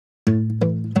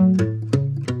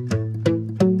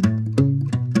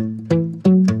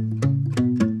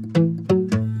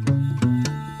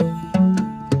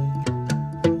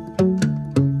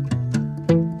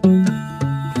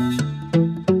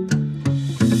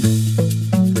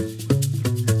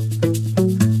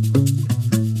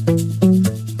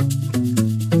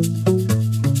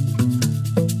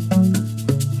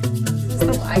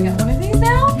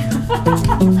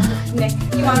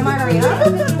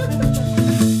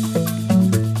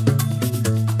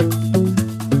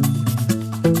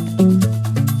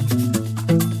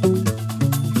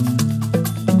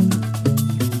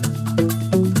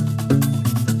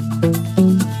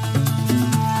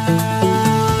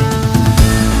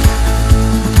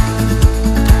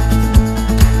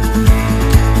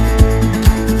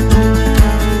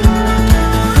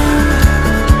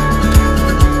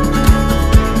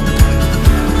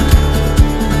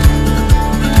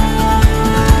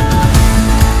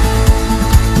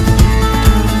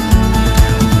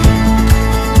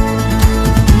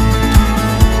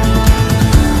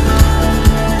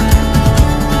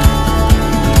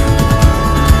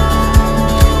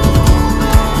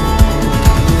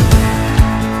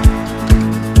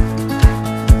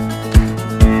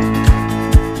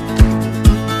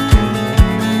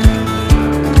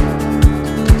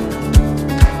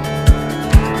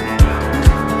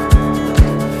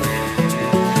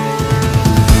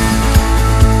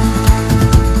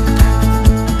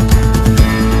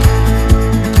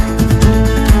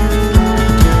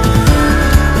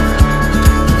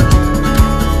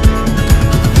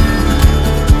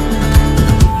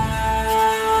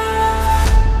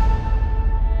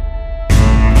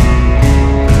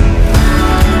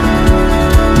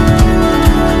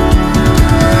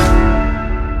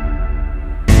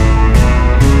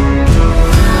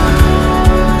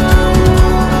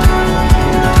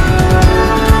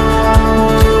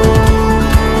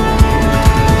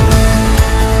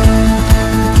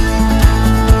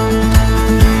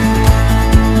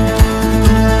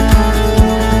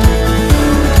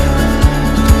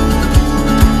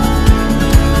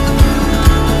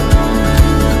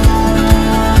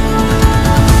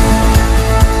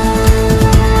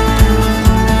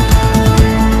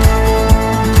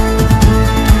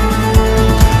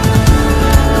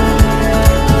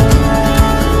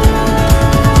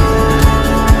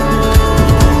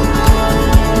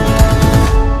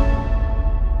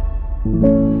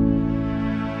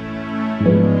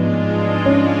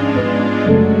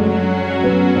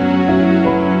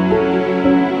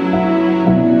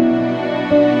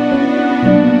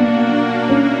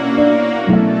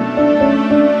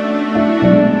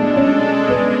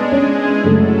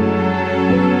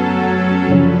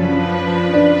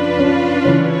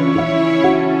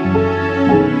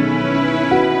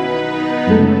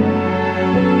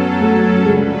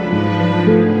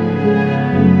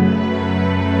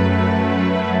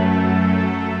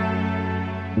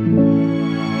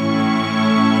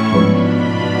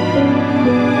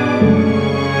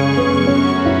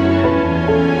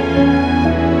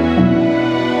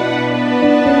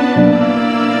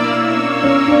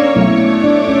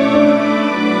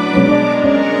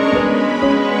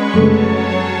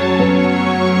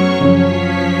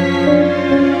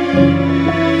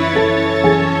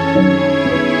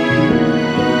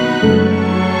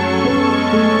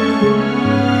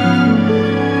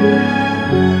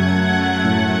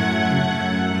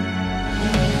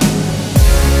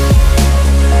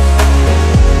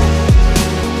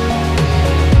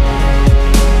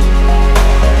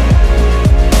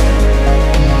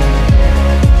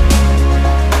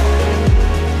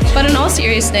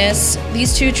seriousness,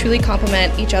 these two truly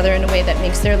complement each other in a way that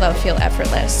makes their love feel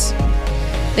effortless.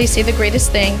 They say the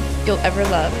greatest thing you'll ever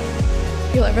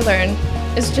learn,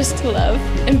 is just to love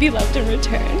and be loved in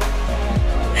return.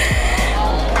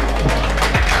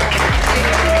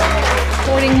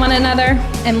 Supporting one another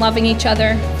and loving each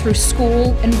other through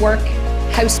school and work,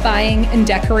 house buying and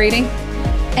decorating,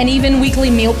 and even weekly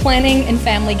meal planning and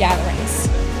family gatherings.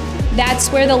 That's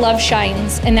where the love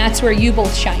shines, and that's where you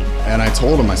both shine. And I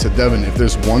told him, I said, Devin, if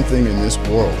there's one thing in this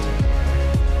world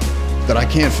that I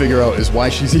can't figure out is why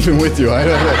she's even with you. I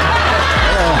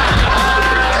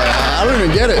don't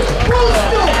even get it.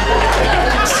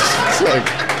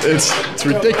 It's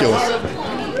ridiculous.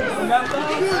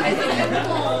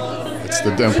 It's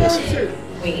the dimples.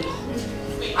 Wait,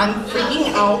 I'm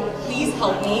freaking out. Please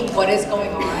help me. What is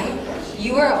going on?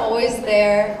 You are always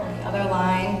there on the other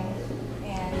line,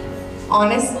 and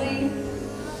honestly,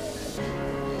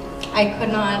 I could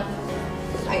not.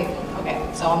 Okay,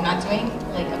 so I'm not doing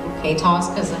like a bouquet toss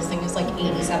because this thing is like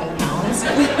 87 pounds.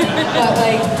 But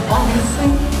like,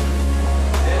 honestly,